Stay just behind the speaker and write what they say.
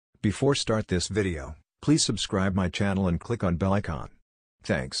Before start this video, please subscribe my channel and click on bell icon.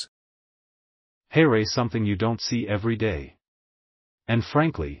 Thanks. Hey Ray, something you don't see every day. And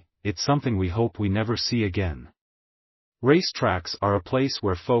frankly, it's something we hope we never see again. Racetracks are a place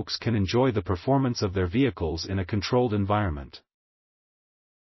where folks can enjoy the performance of their vehicles in a controlled environment.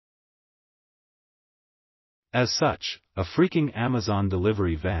 As such, a freaking Amazon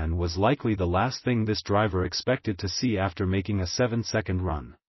delivery van was likely the last thing this driver expected to see after making a 7-second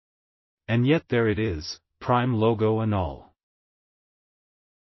run. And yet there it is, Prime logo and all.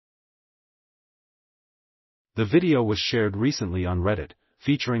 The video was shared recently on Reddit,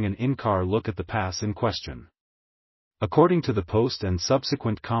 featuring an in-car look at the pass in question. According to the post and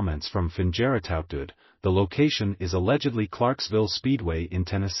subsequent comments from Fingeratoutud, the location is allegedly Clarksville Speedway in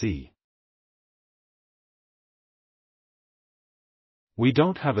Tennessee. We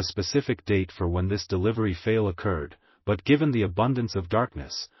don't have a specific date for when this delivery fail occurred, but given the abundance of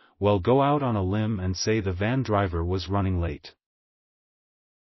darkness, we'll go out on a limb and say the van driver was running late.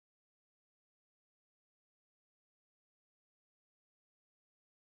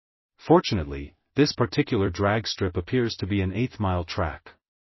 Fortunately, this particular drag strip appears to be an 8th-mile track.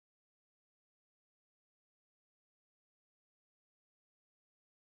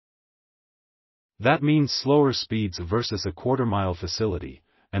 That means slower speeds versus a quarter-mile facility,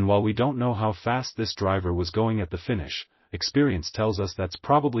 and while we don't know how fast this driver was going at the finish, experience tells us that's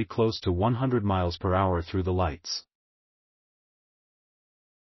probably close to 100 miles per hour through the lights.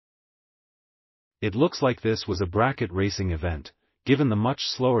 It looks like this was a bracket racing event, given the much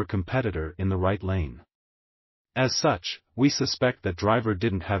slower competitor in the right lane. As such, we suspect that driver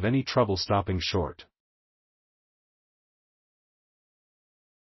didn't have any trouble stopping short.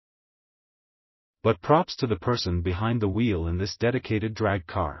 But props to the person behind the wheel in this dedicated drag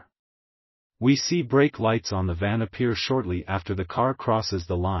car. We see brake lights on the van appear shortly after the car crosses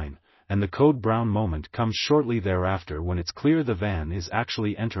the line, and the code brown moment comes shortly thereafter when it's clear the van is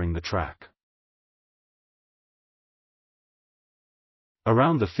actually entering the track.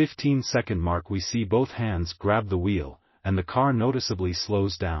 Around the 15-second mark we see both hands grab the wheel, and the car noticeably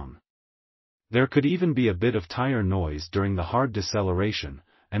slows down. There could even be a bit of tire noise during the hard deceleration,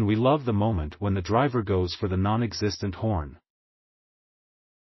 and we love the moment when the driver goes for the non-existent horn.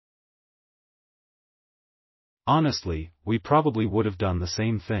 Honestly, we probably would have done the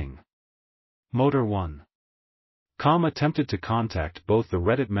same thing. Motor1.com attempted to contact both the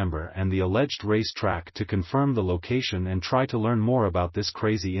Reddit member and the alleged racetrack to confirm the location and try to learn more about this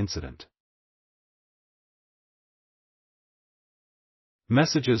crazy incident.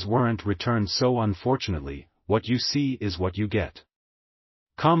 Messages weren't returned, so unfortunately, what you see is what you get.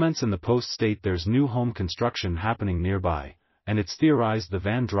 Comments in the post state there's new home construction happening nearby, and it's theorized the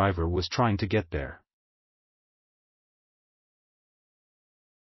van driver was trying to get there.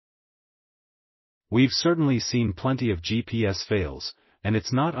 We've certainly seen plenty of GPS fails, and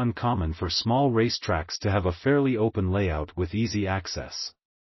it's not uncommon for small racetracks to have a fairly open layout with easy access.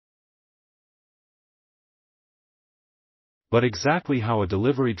 But exactly how a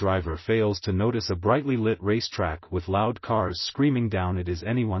delivery driver fails to notice a brightly lit racetrack with loud cars screaming down it is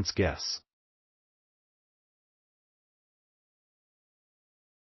anyone's guess.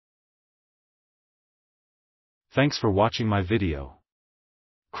 Thanks for watching my video.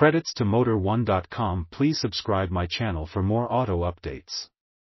 Credits to Motor1.com. Please subscribe my channel for more auto updates.